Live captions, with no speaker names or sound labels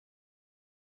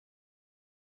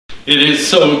It is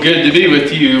so good to be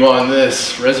with you on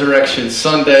this Resurrection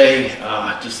Sunday.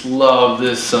 Just love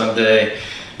this Sunday.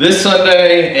 This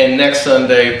Sunday and next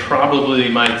Sunday, probably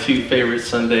my two favorite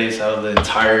Sundays out of the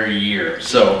entire year.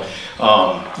 So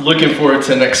looking forward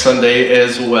to next Sunday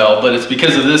as well. But it's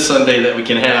because of this Sunday that we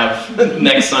can have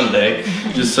next Sunday,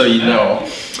 just so you know.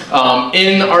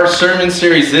 In our sermon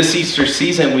series this Easter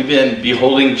season, we've been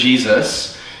beholding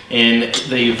Jesus and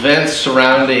the events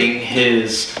surrounding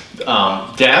his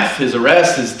death, his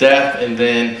arrest, his death, and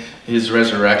then his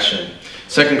resurrection.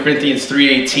 2 Corinthians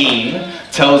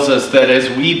 3:18 tells us that as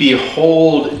we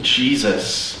behold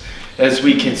Jesus, as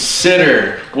we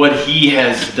consider what he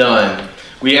has done,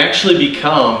 we actually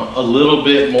become a little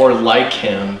bit more like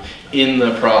him in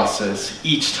the process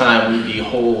each time we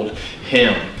behold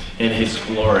him in his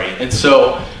glory. And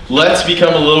so let's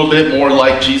become a little bit more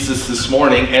like Jesus this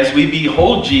morning as we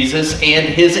behold Jesus and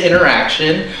his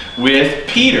interaction with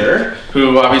Peter,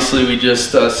 who obviously we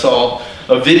just saw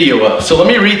a video of. So let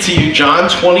me read to you John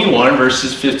 21,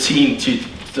 verses 15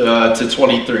 to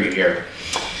 23 here.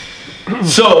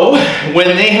 So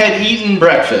when they had eaten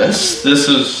breakfast, this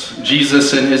is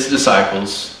Jesus and his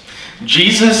disciples,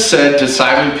 Jesus said to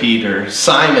Simon Peter,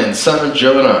 "Simon, son of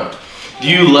Jonah, do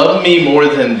you love me more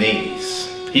than these?"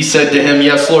 He said to him,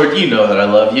 "Yes, Lord, you know that I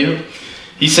love you."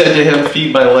 He said to him,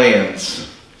 "Feed my lambs."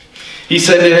 He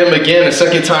said to him again a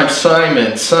second time,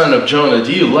 "Simon, son of Jonah,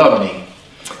 do you love me?"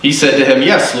 He said to him,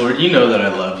 "Yes, Lord, you know that I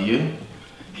love you."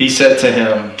 He said to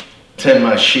him, "Tend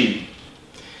my sheep."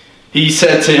 He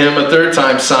said to him a third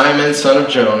time, "Simon, son of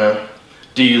Jonah,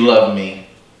 do you love me?"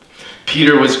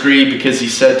 Peter was grieved because he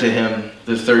said to him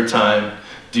the third time,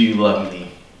 "Do you love me?"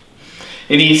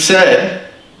 And he said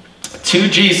to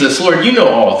Jesus, "Lord, you know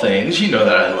all things. You know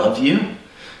that I love you."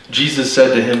 Jesus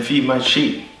said to him, "Feed my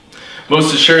sheep.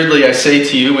 Most assuredly, I say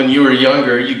to you, when you were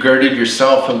younger, you girded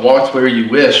yourself and walked where you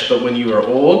wished. But when you are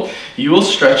old, you will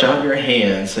stretch out your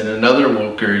hands, and another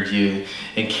will gird you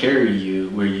and carry you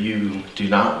where you do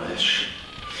not wish."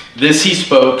 This he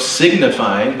spoke,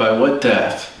 signifying by what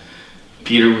death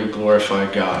Peter would glorify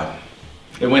God.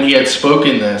 And when he had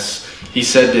spoken this, he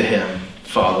said to him,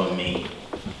 "Follow me."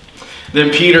 Then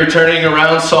Peter, turning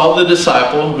around, saw the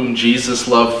disciple whom Jesus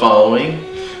loved following,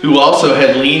 who also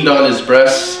had leaned on his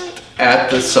breast at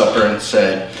the supper and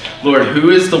said, "Lord, who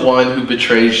is the one who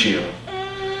betrays you?"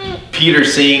 Peter,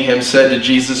 seeing him, said to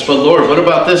Jesus, "But Lord, what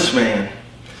about this man?"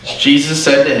 Jesus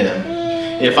said to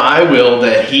him, "If I will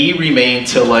that he remain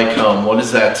till I come, what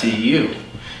is that to you?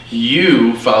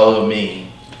 You follow me."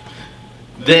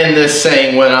 Then this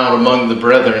saying went out among the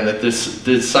brethren that this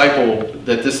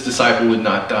disciple would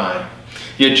not die.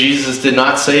 Yet Jesus did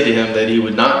not say to him that he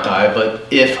would not die, but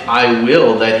 "If I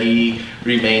will that he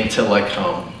remain till I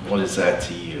come, what is that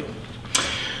to you?"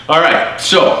 All right,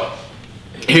 so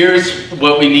here's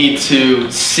what we need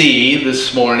to see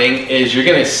this morning is you're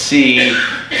going to see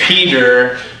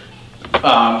Peter,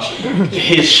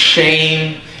 his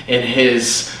shame and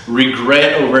his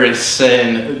regret over his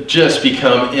sin just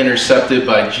become intercepted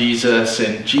by Jesus,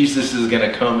 and Jesus is going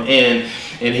to come in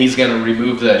and he's going to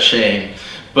remove that shame.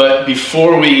 But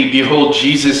before we behold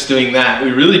Jesus doing that,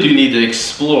 we really do need to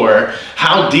explore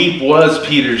how deep was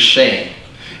Peter's shame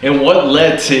and what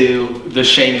led to the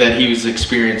shame that he was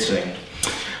experiencing.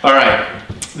 All right,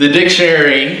 the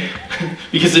dictionary,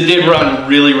 because it did run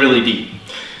really, really deep.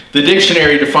 The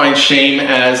dictionary defines shame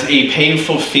as a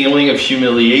painful feeling of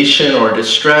humiliation or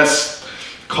distress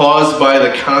caused by the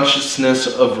consciousness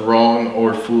of wrong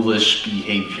or foolish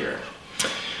behavior.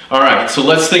 All right, so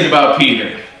let's think about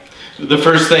Peter. The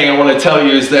first thing I want to tell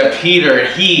you is that Peter,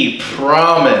 he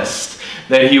promised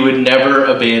that he would never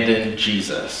abandon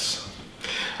Jesus.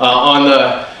 On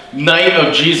the night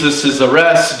of Jesus'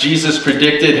 arrest, Jesus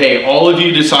predicted, "Hey, all of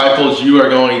you disciples, you are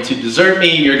going to desert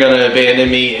me, you're going to abandon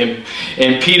me."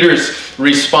 And Peter's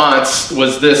response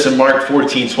was this in Mark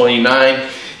 14:29.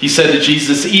 He said to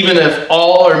Jesus, "Even if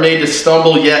all are made to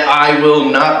stumble, yet I will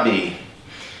not be."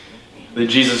 Then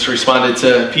Jesus responded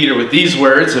to Peter with these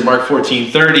words in Mark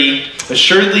 14:30,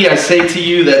 "Assuredly I say to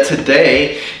you that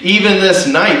today, even this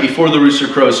night, before the rooster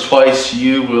crows twice,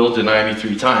 you will deny me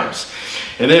 3 times.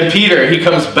 And then Peter, he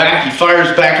comes back, he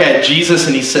fires back at Jesus,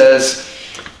 and he says,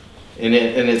 and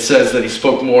it says that he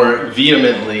spoke more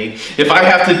vehemently, "If I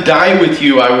have to die with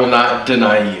you, I will not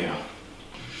deny you."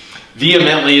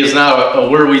 Vehemently is not a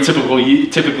word we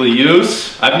typically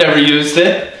use. I've never used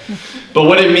it. But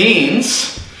what it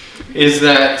means is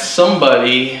that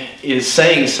somebody is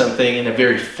saying something in a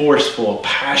very forceful,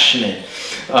 passionate,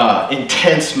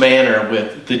 intense manner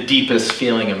with the deepest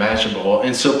feeling imaginable.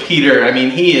 And so Peter,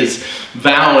 he is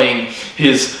vowing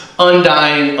his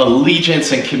undying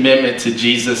allegiance and commitment to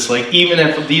Jesus. Like, even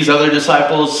if these other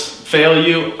disciples fail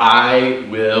you, I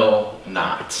will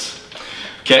not.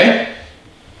 Okay?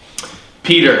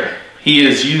 Peter, he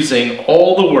is using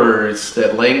all the words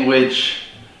that language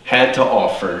had to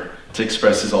offer to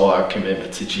express his all-out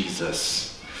commitment to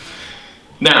Jesus.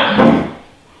 Now,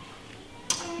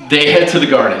 they head to the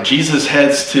garden. Jesus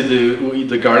heads to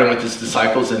the garden with his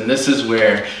disciples, and this is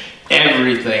where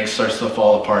everything starts to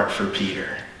fall apart for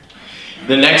Peter.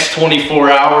 The next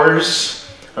 24 hours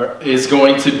is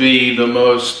going to be the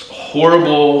most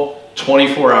horrible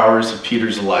 24 hours of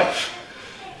Peter's life.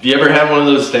 Have you ever had one of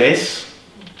those days?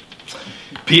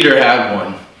 Peter had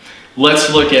one.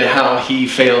 Let's look at how he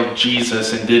failed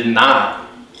Jesus and did not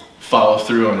follow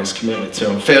through on his commitment to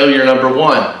him. Failure number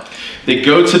one. They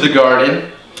go to the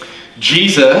garden.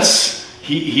 Jesus,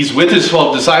 he's with his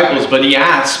 12 disciples, but he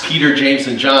asks Peter, James,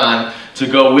 and John to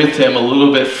go with him a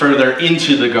little bit further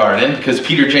into the garden, because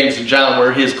Peter, James, and John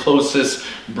were his closest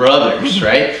brothers,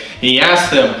 right? And he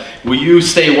asked them, will you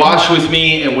stay watch with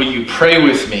me and will you pray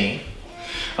with me?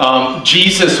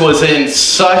 Jesus was in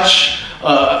such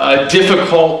a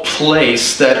difficult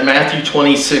place that Matthew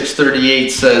 26:38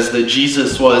 says that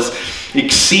Jesus was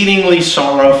exceedingly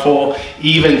sorrowful,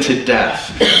 even to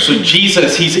death. So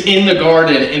Jesus, he's in the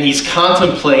garden and he's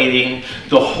contemplating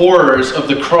the horrors of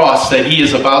the cross that he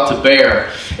is about to bear.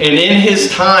 And in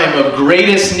his time of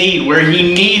greatest need, where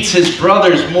he needs his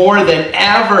brothers more than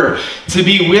ever to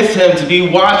be with him, to be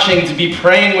watching, to be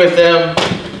praying with them,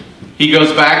 he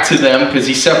goes back to them because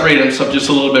he separated himself just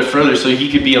a little bit further so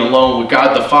he could be alone with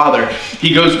God the Father.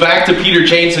 He goes back to Peter,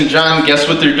 James, and John. Guess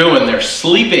what they're doing? They're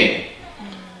sleeping.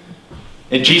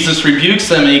 And Jesus rebukes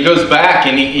them, and he goes back,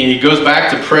 and he goes back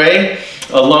to pray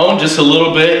alone, just a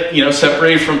little bit,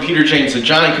 separated from Peter, James, and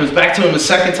John. He comes back to them a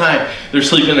second time. They're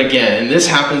sleeping again. And this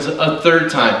happens a third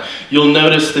time. You'll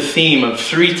notice the theme of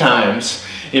 3 times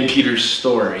in Peter's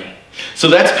story. So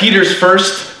that's Peter's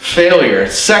first failure.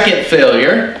 Second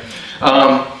failure.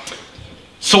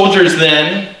 Soldiers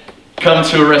then come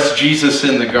to arrest Jesus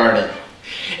in the garden.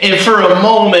 And for a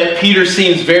moment, Peter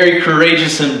seems very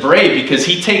courageous and brave because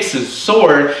he takes his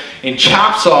sword and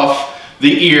chops off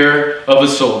the ear of a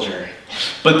soldier.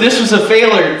 But this was a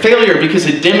failure because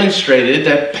it demonstrated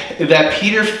that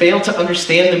Peter failed to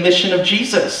understand the mission of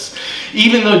Jesus.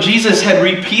 Even though Jesus had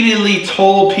repeatedly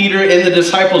told Peter and the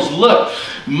disciples, look,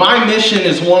 my mission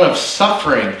is one of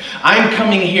suffering. I'm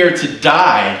coming here to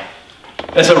die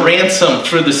as a ransom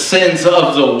for the sins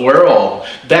of the world.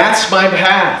 That's my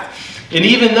path. And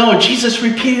even though Jesus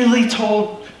repeatedly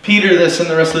told Peter this and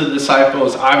the rest of the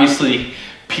disciples, obviously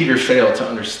Peter failed to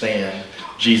understand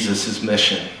Jesus'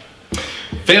 mission.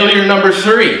 Failure number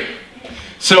 3.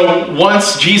 So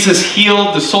once Jesus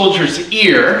healed the soldier's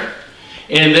ear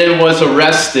and then was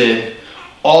arrested,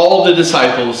 all the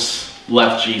disciples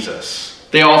left Jesus.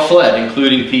 They all fled,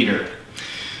 including Peter.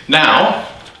 Now,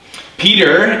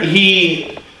 Peter,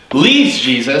 he leaves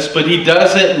Jesus, but he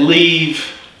doesn't leave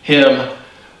him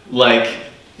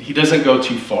he doesn't go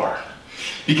too far.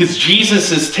 Because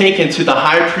Jesus is taken to the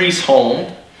high priest's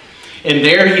home, and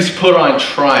there he's put on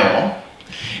trial.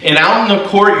 And out in the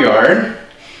courtyard,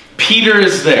 Peter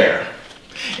is there.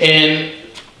 And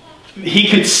he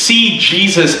could see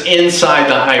Jesus inside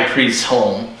the high priest's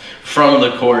home from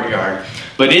the courtyard.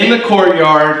 But in the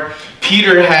courtyard,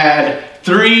 Peter had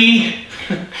 3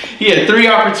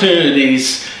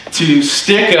 opportunities to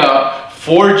stick up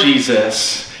for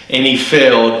Jesus, and he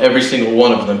failed every single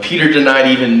one of them. Peter denied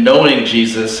even knowing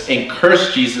Jesus and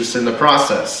cursed Jesus in the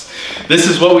process. This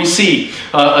is what we see.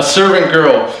 A servant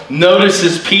girl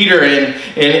notices Peter,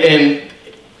 and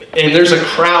there's a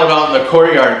crowd out in the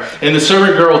courtyard. And the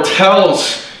servant girl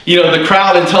tells the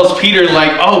crowd and tells Peter,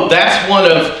 oh, that's one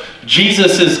of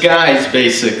Jesus's guys,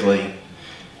 basically.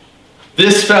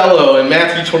 This fellow in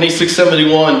Matthew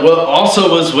 26:71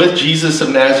 also was with Jesus of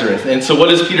Nazareth. And so what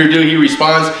does Peter do? He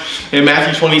responds in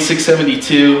Matthew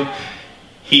 26:72.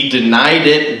 He denied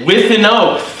it with an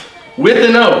oath. With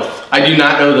an oath. I do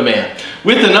not know the man.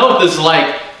 With an oath is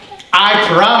I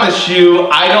promise you,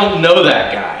 I don't know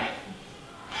that guy.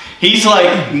 He's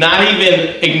not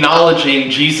even acknowledging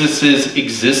Jesus'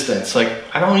 existence.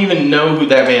 I don't even know who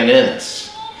that man is.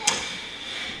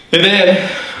 And then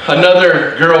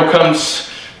another girl comes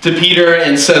to Peter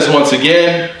and says once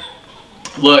again,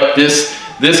 look, this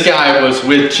guy was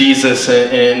with Jesus,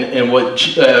 and what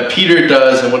Peter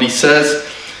does and what he says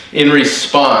in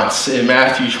response in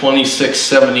Matthew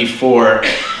 26:74,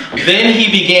 then he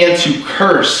began to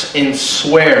curse and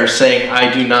swear, saying,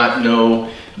 I do not know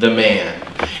the man.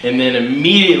 And then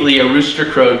immediately a rooster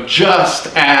crowed, just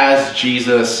as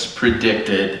Jesus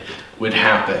predicted would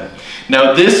happen.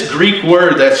 Now, this Greek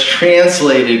word that's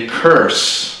translated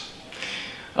curse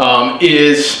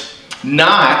is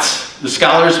not, the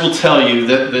scholars will tell you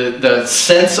that the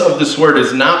sense of this word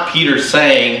is not Peter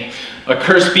saying, a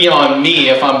curse be on me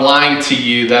if I'm lying to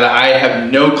you that I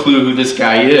have no clue who this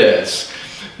guy is.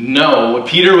 No, what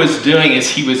Peter was doing is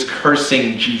he was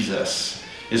cursing Jesus,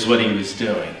 is what he was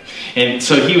doing. And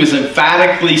so he was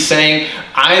emphatically saying,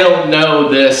 I don't know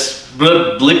this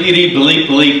blippity bleep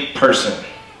bleep person,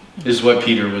 is what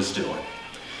Peter was doing.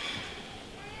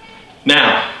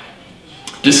 Now,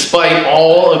 despite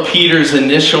all of Peter's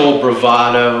initial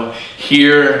bravado,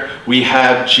 here we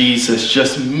have Jesus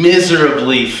just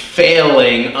miserably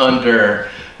failing under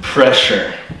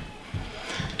pressure.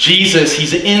 Jesus,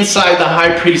 he's inside the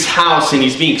high priest's house and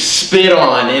he's being spit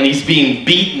on and he's being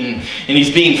beaten and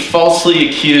he's being falsely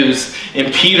accused,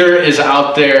 and Peter is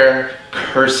out there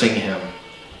cursing him.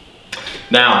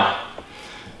 Now,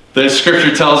 the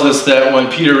scripture tells us that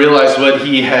when Peter realized what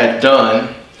he had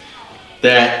done,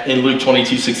 that in Luke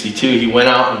 22:62, he went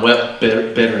out and wept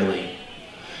bitterly.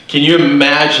 Can you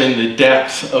imagine the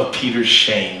depth of Peter's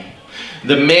shame?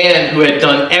 The man who had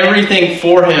done everything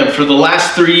for him for the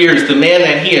last 3 years, the man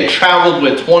that he had traveled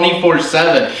with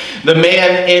 24/7, the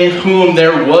man in whom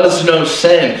there was no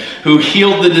sin, who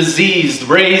healed the diseased,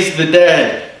 raised the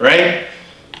dead, right?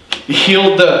 He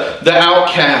healed the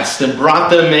outcast and brought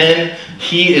them in.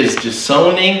 He is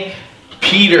disowning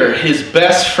Peter, his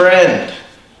best friend.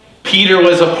 Peter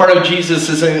was a part of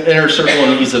Jesus' inner circle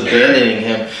and he's abandoning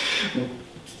him.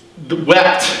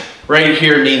 Wept right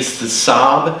here means to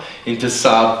sob, and to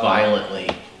sob violently.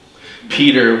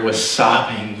 Peter was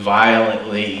sobbing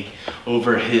violently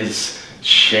over his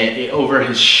shameful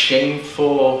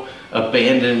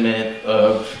abandonment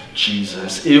of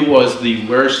Jesus. It was the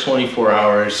worst 24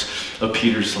 hours of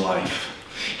Peter's life.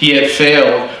 He had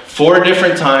failed 4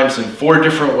 different times in 4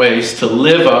 different ways to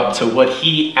live up to what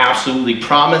he absolutely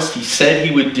promised, he said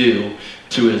he would do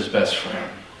to his best friend.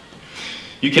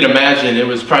 You can imagine it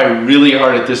was probably really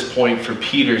hard at this point for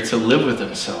Peter to live with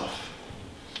himself.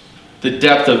 The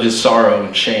depth of his sorrow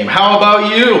and shame. How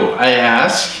about you, I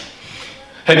ask?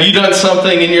 Have you done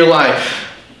something in your life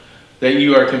that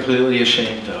you are completely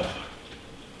ashamed of?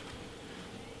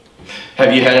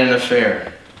 Have you had an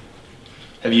affair?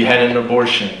 Have you had an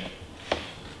abortion?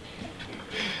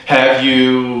 Have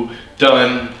you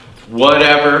done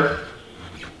whatever?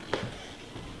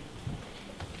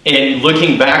 And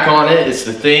looking back on it, it's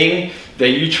the thing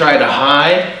that you try to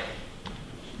hide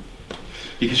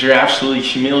because you're absolutely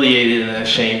humiliated and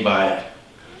ashamed by it.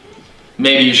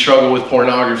 Maybe you struggle with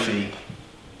pornography.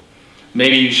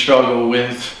 Maybe you struggle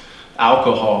with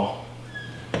alcohol.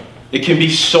 It can be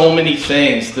so many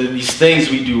things. These things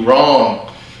we do wrong,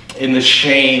 and the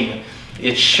shame,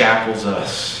 it shackles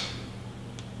us.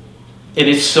 And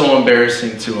it's so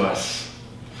embarrassing to us.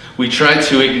 We try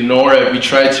to ignore it. We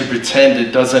try to pretend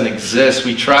it doesn't exist.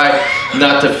 We try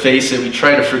not to face it. We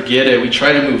try to forget it. We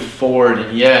try to move forward,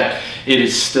 and yet it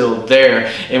is still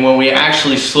there. And when we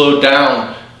actually slow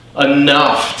down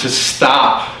enough to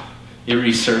stop, it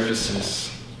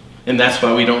resurfaces. And that's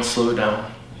why we don't slow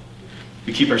down.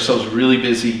 We keep ourselves really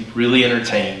busy, really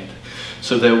entertained,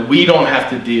 so that we don't have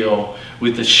to deal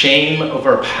with the shame of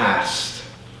our past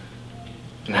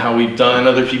and how we've done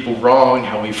other people wrong,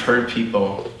 how we've hurt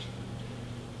people.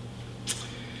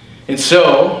 And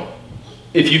so,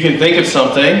 if you can think of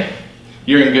something,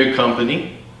 you're in good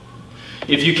company.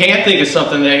 If you can't think of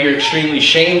something that you're extremely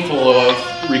shameful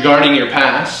of regarding your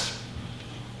past,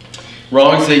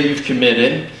 wrongs that you've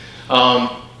committed,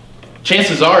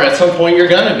 chances are at some point you're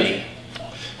going to be.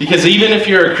 Because even if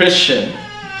you're a Christian,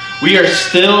 we are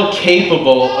still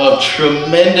capable of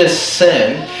tremendous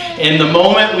sin. And the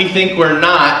moment we think we're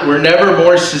not, we're never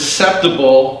more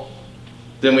susceptible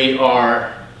than we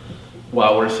are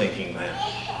while we're thinking that.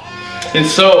 And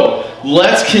so,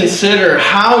 let's consider,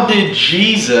 how did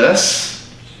Jesus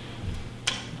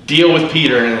deal with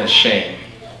Peter and his shame?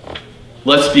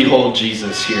 Let's behold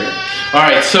Jesus here. All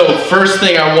right, so first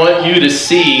thing I want you to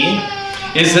see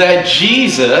is that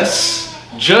Jesus,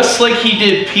 just like he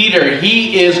did Peter,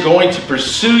 he is going to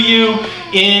pursue you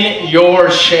in your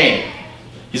shame.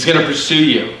 He's going to pursue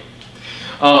you.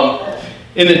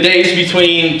 In the days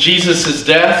between Jesus'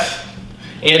 death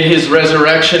and his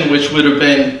resurrection, which would have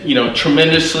been,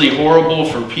 tremendously horrible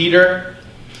for Peter,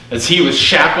 as he was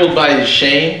shackled by his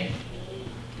shame,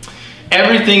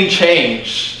 everything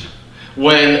changed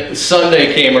when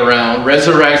Sunday came around,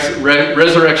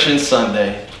 Resurrection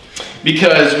Sunday.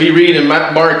 Because we read in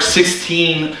Mark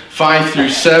 16, 5 through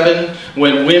 7,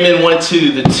 when women went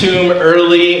to the tomb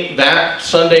early that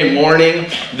Sunday morning,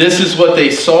 this is what they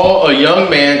saw: a young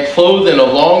man clothed in a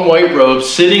long white robe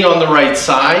sitting on the right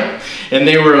side, and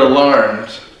they were alarmed.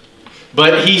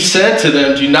 But he said to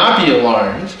them, "Do not be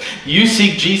alarmed. You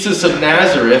seek Jesus of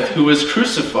Nazareth, who was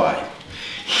crucified.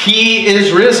 He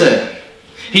is risen.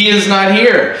 He is not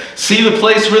here. See the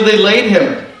place where they laid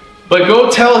him. But go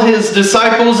tell his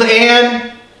disciples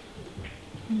and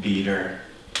Peter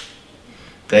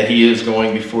that he is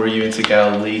going before you into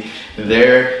Galilee.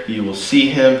 There you will see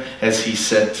him as he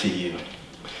said to you."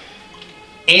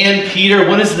 And Peter,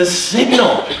 what is the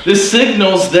signal? This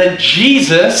signals that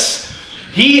Jesus,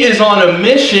 he is on a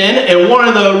mission, and one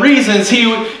of the reasons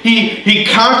he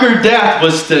conquered death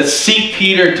was to seek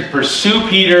Peter, to pursue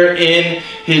Peter in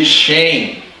his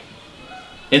shame.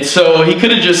 And so he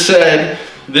could have just said,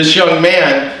 this young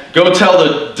man, go tell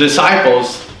the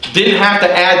disciples. Didn't have to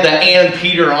add the "and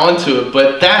Peter" onto it,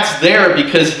 but that's there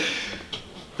because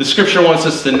the scripture wants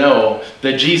us to know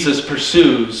that Jesus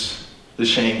pursues the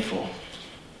shameful.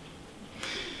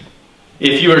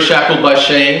 If you are shackled by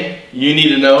shame, you need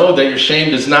to know that your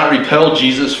shame does not repel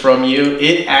Jesus from you.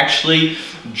 It actually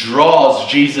draws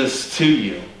Jesus to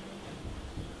you.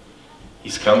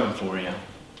 He's coming for you.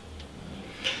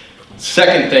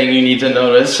 Second thing you need to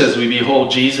notice as we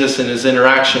behold Jesus and his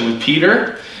interaction with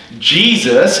Peter,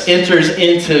 Jesus enters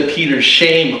into Peter's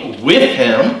shame with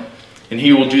him, and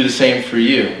he will do the same for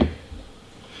you.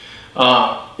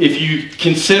 If you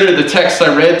consider the text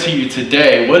I read to you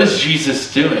today, what is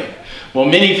Jesus doing? Well,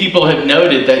 many people have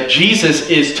noted that Jesus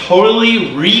is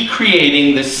totally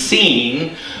recreating the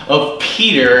scene of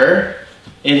Peter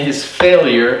in his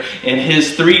failure and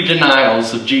his 3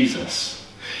 denials of Jesus.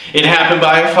 It happened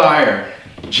by a fire.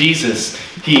 Jesus,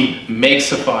 he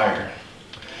makes a fire.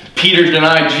 Peter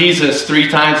denied Jesus 3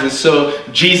 times, and so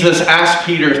Jesus asked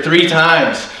Peter 3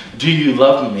 times, "Do you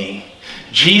love me?"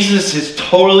 Jesus is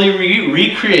totally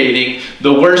recreating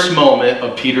the worst moment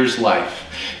of Peter's life.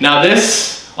 Now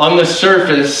this, on the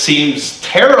surface, seems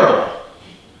terrible.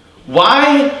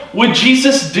 Why would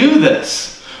Jesus do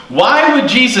this? Why would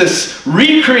Jesus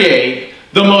recreate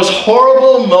the most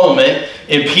horrible moment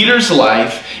in Peter's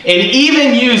life and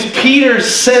even use Peter's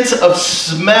sense of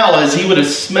smell, as he would have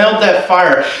smelled that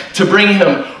fire, to bring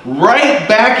him right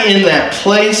back in that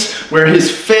place where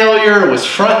his failure was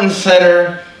front and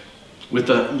center with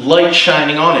the light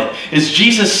shining on it? Is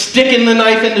Jesus sticking the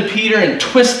knife into Peter and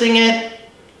twisting it,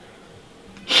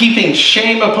 heaping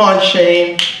shame upon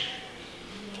shame?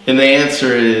 And the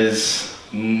answer is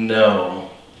no.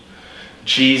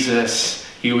 Jesus,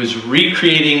 he was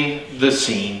recreating the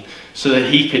scene so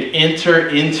that he could enter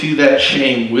into that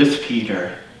shame with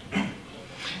Peter.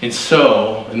 And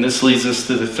so, and this leads us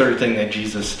to the third thing that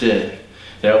Jesus did,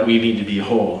 that we need to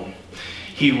behold.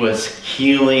 He was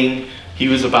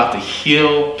about to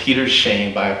heal Peter's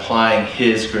shame by applying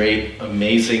his great,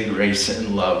 amazing grace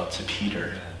and love to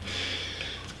Peter.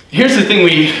 Here's the thing,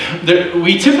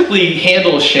 we typically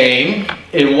handle shame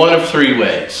in one of 3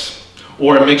 ways,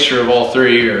 or a mixture of all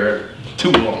 3, or 2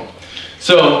 of them.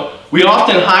 So, we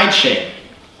often hide shame.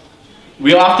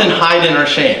 We often hide in our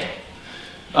shame.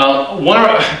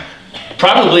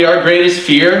 Probably our greatest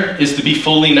fear is to be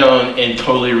fully known and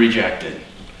totally rejected.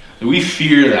 We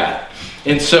fear that.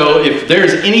 And so if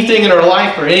there's anything in our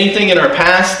life or anything in our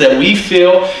past that we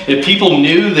feel if people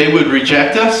knew they would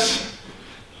reject us,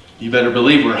 you better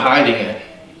believe we're hiding it.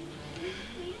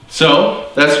 So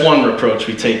that's one approach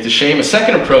we take to shame. A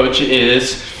second approach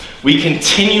is we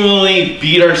continually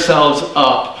beat ourselves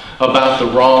up about the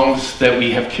wrongs that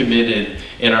we have committed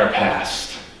in our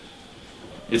past.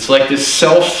 It's like this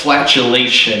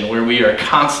self-flagellation where we are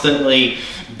constantly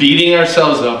beating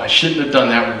ourselves up. I shouldn't have done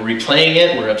that. We're replaying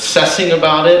it. We're obsessing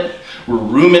about it. We're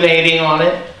ruminating on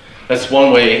it. That's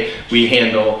one way we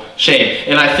handle shame.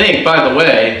 And I think, by the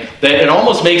way, that it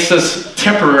almost makes us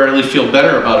temporarily feel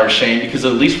better about our shame because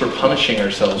at least we're punishing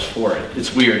ourselves for it.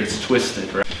 It's weird. It's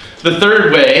twisted, right? The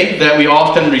third way that we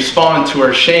often respond to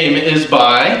our shame is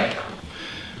by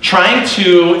trying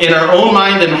to, in our own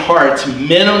mind and heart,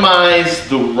 minimize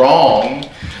the wrong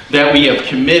that we have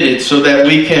committed so that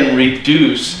we can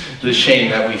reduce the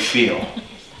shame that we feel.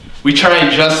 We try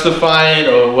and justify it.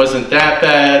 Oh, it wasn't that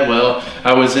bad. Well,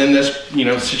 I was in this,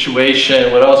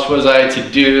 situation. What else was I to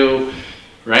do?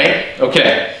 Right?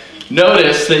 Okay.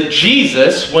 Notice that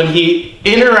Jesus, when he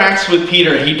interacts with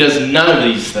Peter, he does none of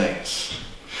these things.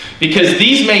 Because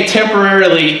these may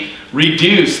temporarily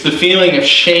reduce the feeling of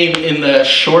shame in the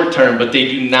short term, but they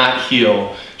do not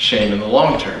heal shame in the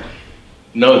long term.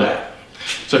 Know that.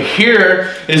 So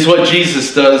here is what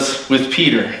Jesus does with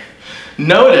Peter.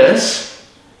 Notice,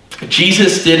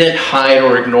 Jesus didn't hide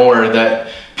or ignore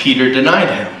that Peter denied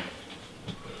him.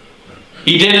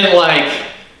 He didn't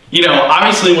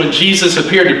obviously when Jesus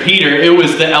appeared to Peter, it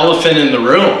was the elephant in the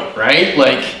room, right?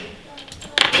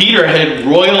 Peter had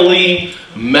royally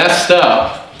messed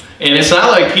up. And it's not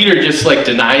like Peter just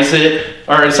denies it,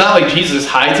 or it's not like Jesus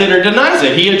hides it or denies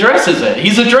it. He addresses it.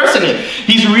 He's addressing it.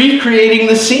 He's recreating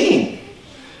the scene.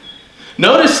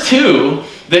 Notice too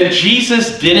that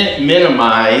Jesus didn't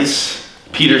minimize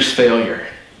Peter's failure.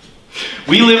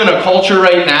 We live in a culture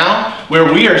right now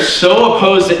where we are so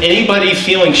opposed to anybody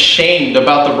feeling shamed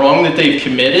about the wrong that they've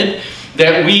committed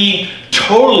that we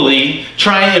totally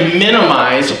try and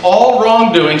minimize all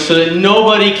wrongdoing so that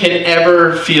nobody can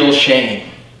ever feel shame.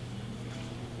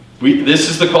 This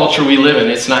is the culture we live in.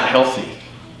 It's not healthy.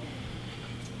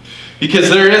 Because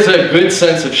there is a good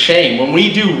sense of shame. When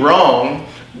we do wrong,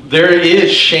 there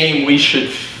is shame we should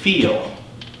feel.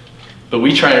 But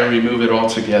we try to remove it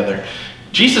altogether.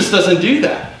 Jesus doesn't do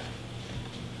that.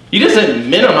 He doesn't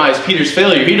minimize Peter's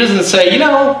failure. He doesn't say,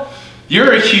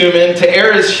 you're a human, to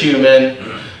err is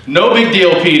human. No big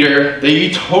deal, Peter, that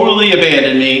you totally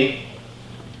abandoned me.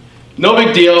 No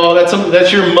big deal,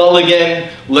 that's your mulligan.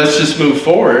 Let's just move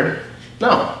forward.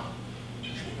 No,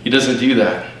 he doesn't do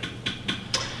that.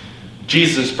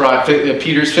 Jesus brought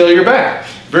Peter's failure back.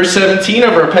 Verse 17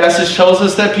 of our passage tells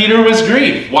us that Peter was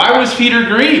grieved. Why was Peter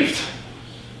grieved?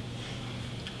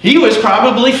 He was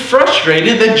probably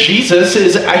frustrated that he's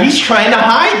trying to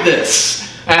hide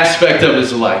this aspect of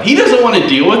his life. He doesn't want to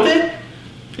deal with it.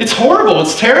 It's horrible.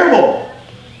 It's terrible.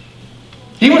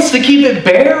 He wants to keep it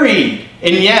buried.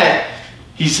 And yet,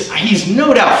 he's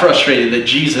no doubt frustrated that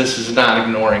Jesus is not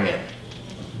ignoring it.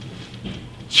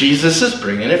 Jesus is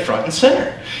bringing it front and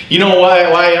center. You know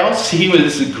why else he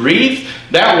was grieved?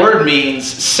 That word means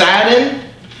saddened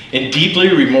and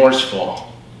deeply remorseful.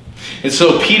 And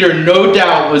so Peter no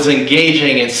doubt was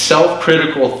engaging in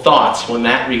self-critical thoughts when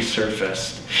that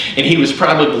resurfaced. And he was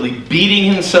probably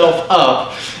beating himself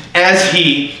up as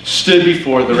he stood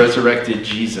before the resurrected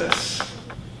Jesus.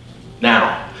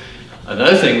 Now,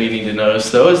 another thing we need to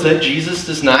notice, though, is that Jesus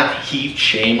does not heap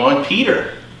shame on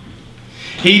Peter.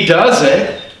 He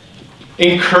doesn't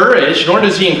encourage, nor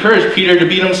does he encourage Peter to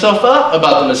beat himself up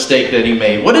about the mistake that he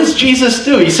made. What does Jesus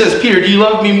do? He says, Peter, do you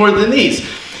love me more than these?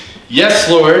 Yes,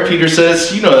 Lord. Peter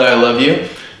says, you know that I love you.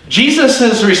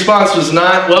 Jesus' response was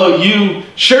not, well, you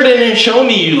sure didn't show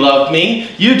me you loved me.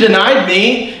 You denied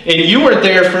me, and you weren't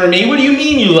there for me. What do you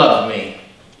mean you love me?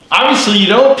 Obviously you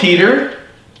don't, Peter.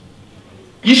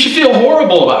 You should feel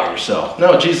horrible about yourself.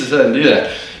 No, Jesus doesn't do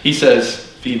that. He says,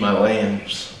 feed my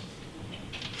lambs.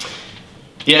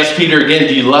 He asked Peter again,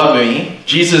 do you love me?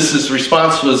 Jesus'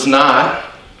 response was not.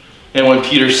 And when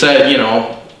Peter said,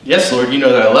 yes, Lord, you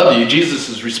know that I love you,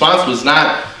 Jesus' response was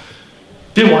not,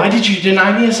 then why did you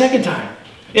deny me a second time?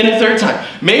 And a third time?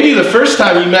 Maybe the first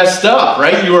time you messed up,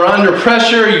 right? You were under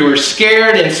pressure, you were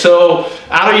scared, and so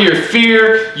out of your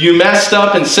fear, you messed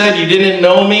up and said you didn't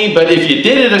know me. But if you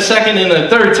did it a second and a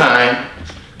third time,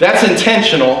 that's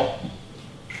intentional.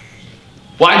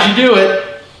 Why'd you do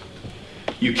it?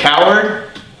 You coward?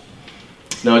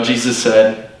 No, Jesus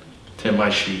said, tend my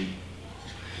sheep.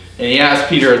 And he asked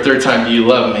Peter a third time, do you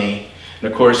love me?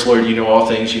 And of course, Lord, you know all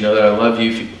things. You know that I love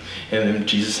you. And then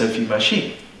Jesus said, feed my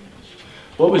sheep.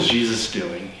 What was Jesus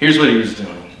doing? Here's what he was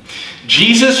doing.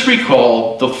 Jesus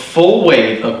recalled the full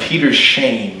weight of Peter's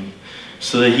shame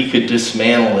so that he could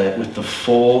dismantle it with the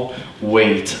full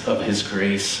weight of his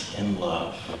grace and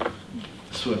love.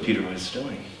 That's what Peter was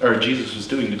doing, or Jesus was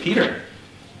doing to Peter.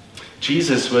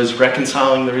 Jesus was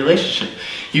reconciling the relationship.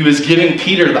 He was giving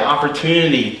Peter the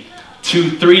opportunity to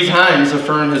 3 times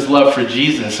affirm his love for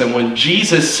Jesus. And when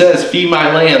Jesus says, feed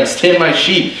my lambs, tend my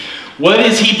sheep, what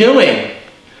is he doing?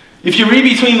 If you read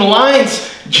between the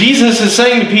lines, Jesus is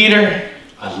saying to Peter,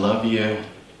 I love you.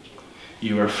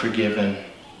 You are forgiven.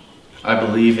 I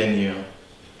believe in you.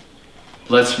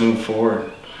 Let's move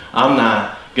forward. I'm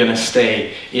not going to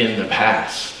stay in the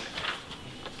past.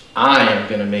 I am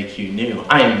going to make you new.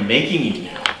 I am making you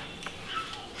new.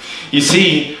 You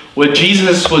see, what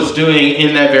Jesus was doing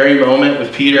in that very moment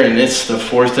with Peter, and it's the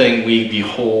 4th thing we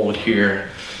behold here,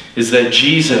 is that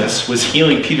Jesus was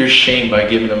healing Peter's shame by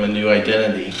giving him a new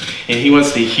identity. And he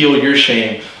wants to heal your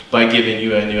shame by giving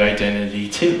you a new identity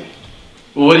too.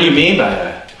 Well, what do you mean by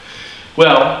that?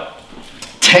 Well,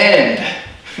 tend,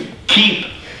 keep.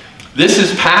 This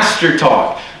is pastor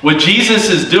talk. What Jesus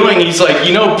is doing, he's like,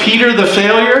 Peter the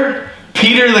failure,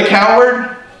 Peter the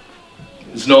coward,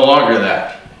 is no longer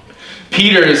that.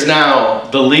 Peter is now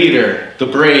the leader, the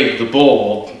brave, the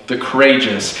bold, the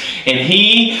courageous. And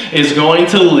he is going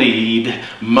to lead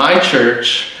my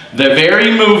church, the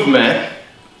very movement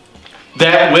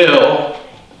that will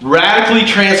radically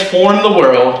transform the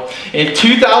world. And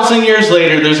 2,000 years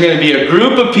later, there's going to be a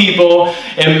group of people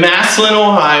in Massillon,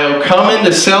 Ohio, coming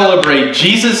to celebrate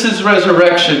Jesus'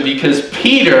 resurrection because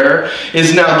Peter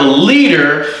is now the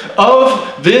leader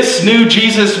of this new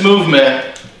Jesus movement.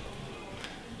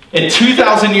 And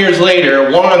 2,000 years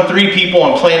later, 1 on 3 people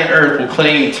on planet Earth will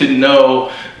claim to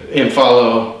know and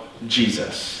follow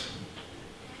Jesus.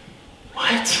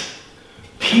 What?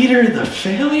 Peter the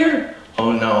failure?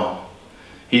 Oh no.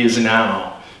 He is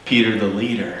now Peter the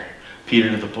leader,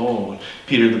 Peter the bold,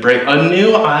 Peter the brave. A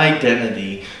new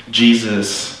identity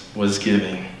Jesus was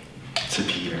giving to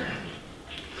Peter.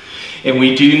 And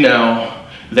we do know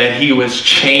that he was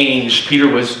changed. Peter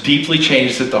was deeply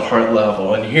changed at the heart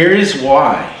level. And here is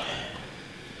why.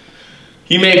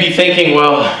 You may be thinking,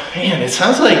 well, man, it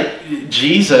sounds like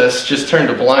Jesus just turned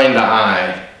a blind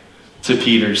eye to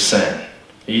Peter's sin.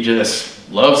 He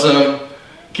just loves him,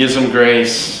 gives him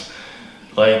grace.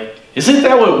 Like, isn't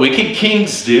that what wicked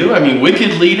kings do? I mean,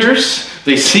 wicked leaders,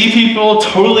 they see people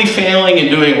totally failing and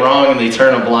doing wrong and they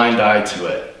turn a blind eye to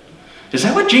it. Is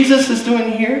that what Jesus is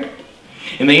doing here?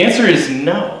 And the answer is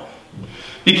no.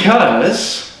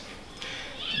 Because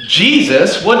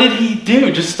Jesus, what did he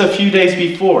do just a few days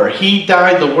before? He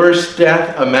died the worst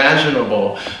death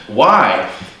imaginable. Why?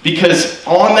 Because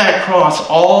on that cross,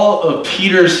 all of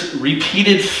Peter's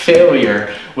repeated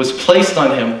failure was placed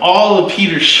on him. All of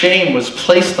Peter's shame was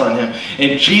placed on him.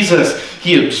 And Jesus,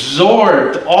 he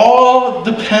absorbed all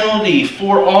the penalty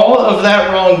for all of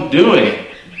that wrongdoing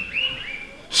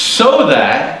so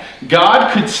that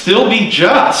God could still be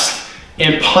just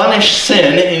and punish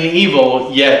sin and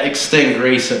evil, yet extend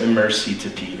grace and mercy to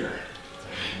Peter.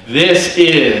 This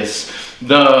is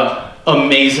the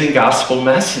amazing gospel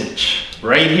message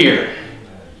right here.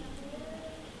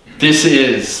 This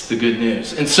is the good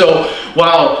news. And so,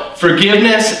 while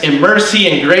forgiveness and mercy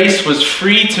and grace was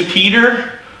free to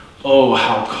Peter, oh,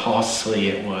 how costly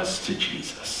it was to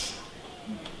Jesus.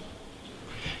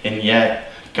 And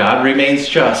yet, God remains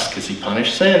just because he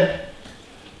punished sin.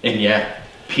 And yet,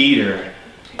 Peter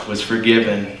was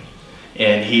forgiven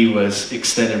and he was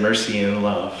extended mercy and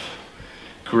love.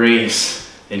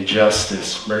 Grace and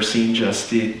justice, mercy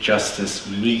and justice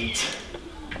meet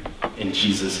in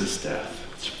Jesus' death.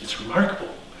 It's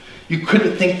remarkable. You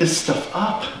couldn't think this stuff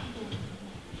up.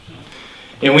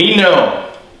 And we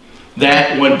know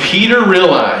that when Peter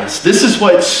realized, this is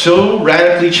what so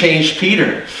radically changed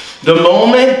Peter. The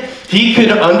moment he could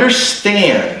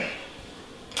understand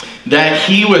that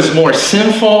he was more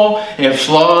sinful and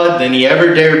flawed than he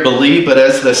ever dared believe, but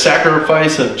as the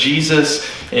sacrifice of Jesus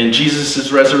and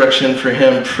Jesus' resurrection for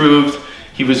him proved,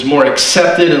 he was more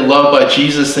accepted and loved by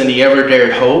Jesus than he ever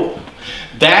dared hope.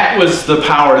 That was the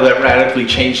power that radically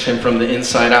changed him from the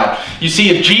inside out. You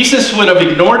see, if Jesus would have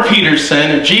ignored Peter's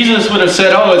sin, if Jesus would have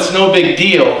said, oh, it's no big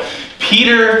deal,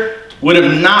 Peter would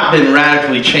have not been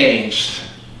radically changed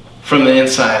from the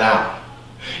inside out.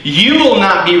 You will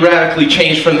not be radically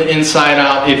changed from the inside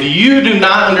out if you do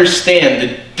not understand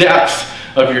the depth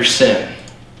of your sin.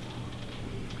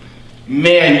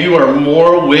 Man, you are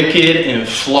more wicked and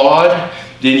flawed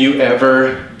than you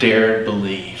ever dared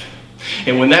believe.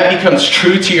 And when that becomes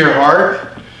true to your heart,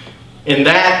 and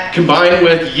that combined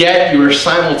with yet you are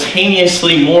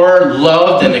simultaneously more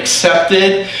loved and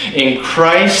accepted in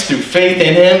Christ through faith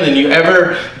in him than you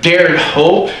ever dared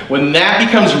hope, when that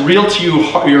becomes real to you,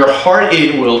 your heart,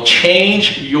 it will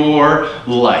change your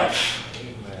life.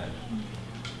 Amen.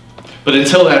 But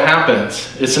until that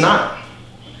happens, it's not.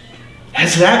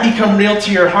 Has that become real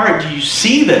to your heart? Do you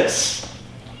see this?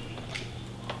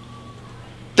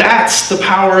 That's the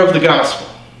power of the gospel.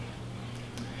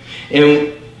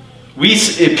 And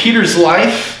in Peter's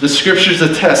life, the scriptures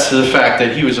attest to the fact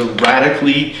that he was a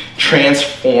radically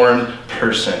transformed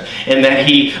person and that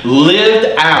he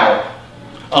lived out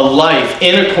a life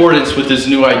in accordance with his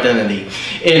new identity.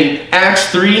 In Acts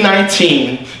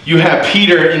 3:19, you have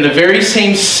Peter in the very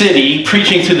same city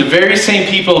preaching to the very same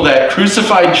people that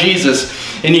crucified Jesus,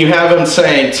 and you have him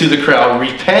saying to the crowd,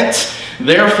 "Repent,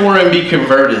 therefore, and be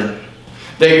converted,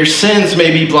 that your sins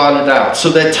may be blotted out, so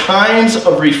that times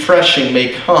of refreshing may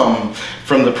come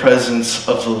from the presence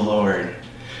of the Lord."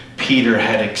 Peter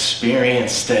had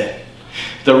experienced it.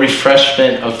 The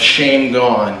refreshment of shame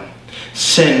gone,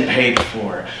 sin paid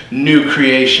for, new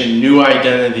creation, new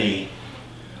identity,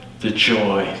 the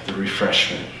joy, the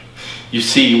refreshment. You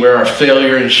see, where our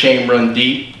failure and shame run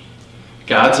deep,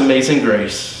 God's amazing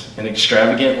grace and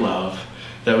extravagant love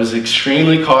that was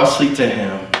extremely costly to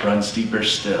him runs deeper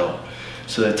still,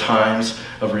 so that times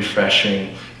of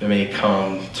refreshing may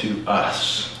come to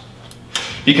us.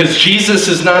 Because Jesus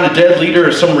is not a dead leader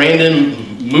of some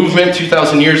random movement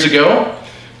 2,000 years ago,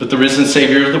 but the risen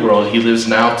Savior of the world. He lives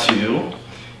now to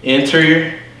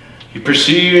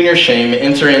pursue you in your shame,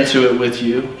 enter into it with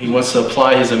you. He wants to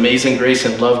apply his amazing grace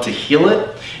and love to heal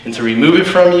it and to remove it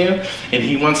from you. And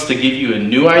he wants to give you a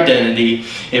new identity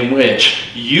in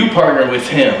which you partner with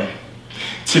him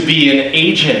to be an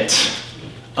agent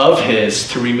of his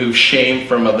to remove shame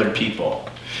from other people.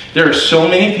 There are so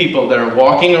many people that are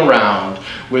walking around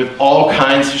with all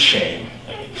kinds of shame.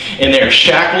 And they're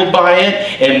shackled by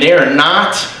it, and they are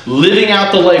not living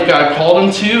out the life God called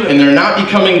them to, and they're not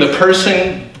becoming the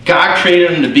person God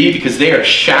created them to be because they are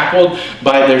shackled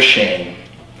by their shame.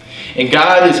 And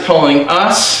God is calling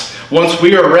us, once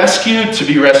we are rescued, to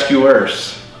be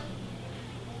rescuers.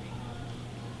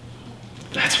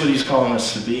 That's what he's calling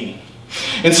us to be.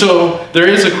 And so there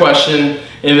is a question,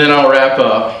 and then I'll wrap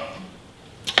up.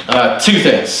 Two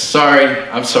things.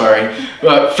 I'm sorry.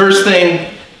 First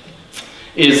thing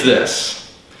is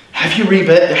this. Have you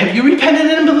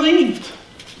repented and believed?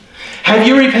 Have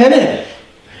you repented?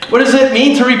 What does it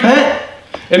mean to repent?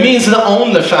 It means to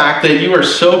own the fact that you are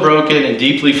so broken and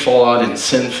deeply flawed and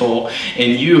sinful,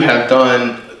 and you have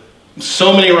done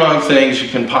so many wrong things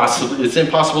it's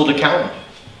impossible to count them.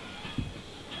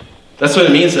 That's what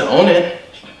it means to own it.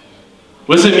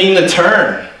 What does it mean to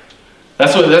turn?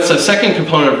 That's the second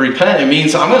component of repent. It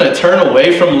means I'm going to turn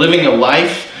away from living a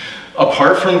life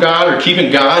apart from God or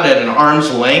keeping God at an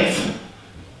arm's length.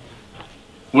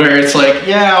 Where it's like,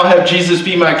 yeah, I'll have Jesus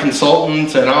be my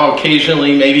consultant, and I'll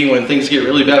occasionally, maybe when things get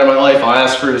really bad in my life, I'll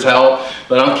ask for his help,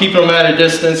 but I'm keeping him at a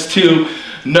distance too.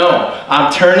 No,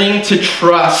 I'm turning to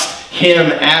trust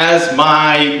him as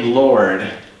my Lord,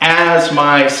 as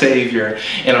my Savior,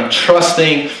 and I'm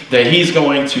trusting that he's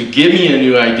going to give me a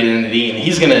new identity, and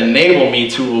he's going to enable me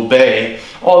to obey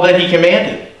all that he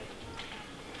commanded.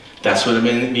 That's what it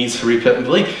means to repent and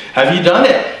believe. Have you done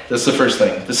it? That's the first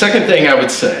thing. The second thing I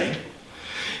would say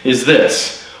is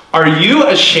this. Are you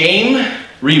a shame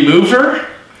remover,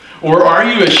 or are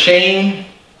you a shame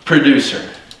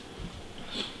producer?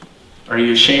 Are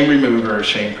you a shame remover or a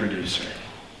shame producer?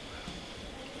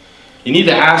 You need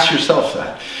to ask yourself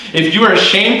that. If you are a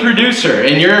shame producer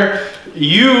and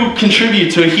you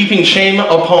contribute to a heaping shame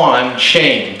upon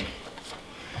shame,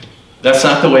 that's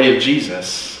not the way of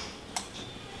Jesus.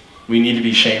 We need to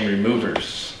be shame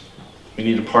removers. We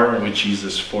need to partner with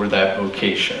Jesus for that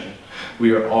vocation.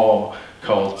 We are all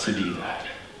called to do that.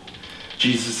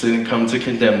 Jesus didn't come to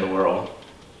condemn the world,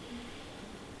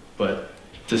 but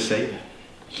to save it.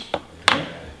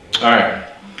 All right.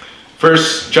 1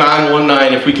 John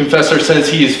 1:9, if we confess our sins,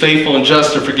 he is faithful and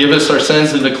just to forgive us our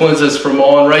sins and to cleanse us from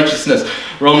all unrighteousness.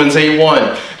 Romans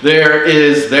 8:1, there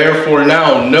is therefore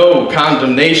now no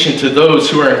condemnation to those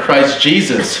who are in Christ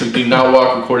Jesus, who do not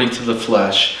walk according to the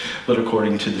flesh, but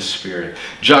according to the Spirit.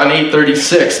 John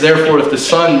 8:36, therefore if the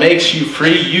Son makes you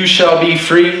free, you shall be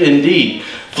free indeed.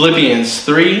 Philippians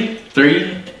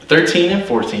 3:13 and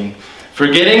 14.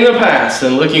 Forgetting the past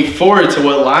and looking forward to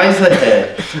what lies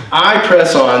ahead, I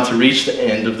press on to reach the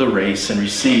end of the race and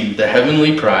receive the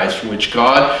heavenly prize for which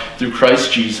God, through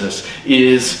Christ Jesus,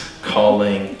 is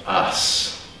calling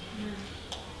us.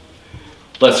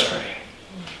 Let's pray.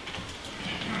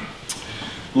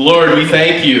 Lord, we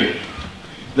thank you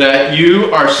that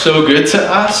you are so good to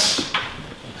us,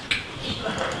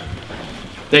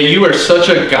 that you are such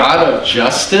a God of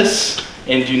justice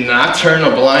and do not turn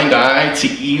a blind eye to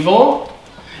evil.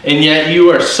 And yet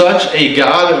you are such a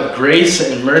God of grace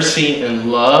and mercy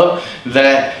and love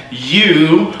that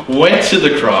you went to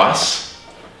the cross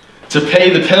to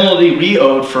pay the penalty we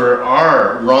owed for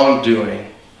our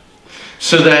wrongdoing.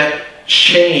 So that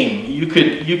shame, you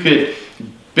could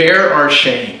bear our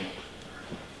shame,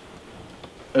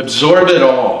 absorb it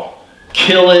all,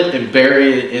 kill it and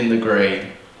bury it in the grave.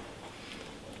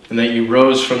 And that you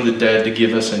rose from the dead to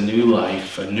give us a new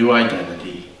life, a new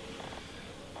identity,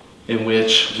 in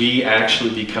which we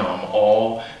actually become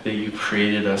all that you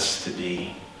created us to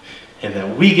be. And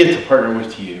that we get to partner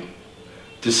with you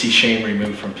to see shame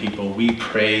removed from people. We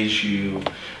praise you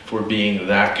for being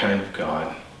that kind of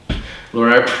God.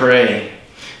 Lord, I pray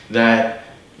that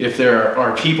if there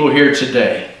are people here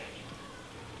today,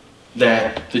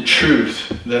 that the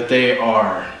truth that they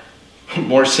are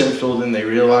more sinful than they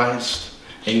realized,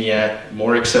 and yet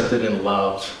more accepted and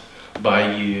loved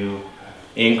by you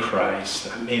in Christ.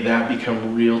 May that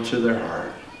become real to their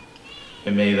heart.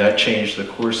 And may that change the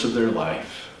course of their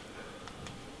life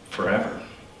forever,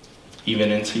 even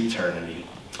into eternity.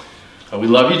 We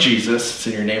love you, Jesus. It's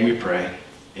in your name we pray.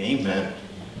 Amen.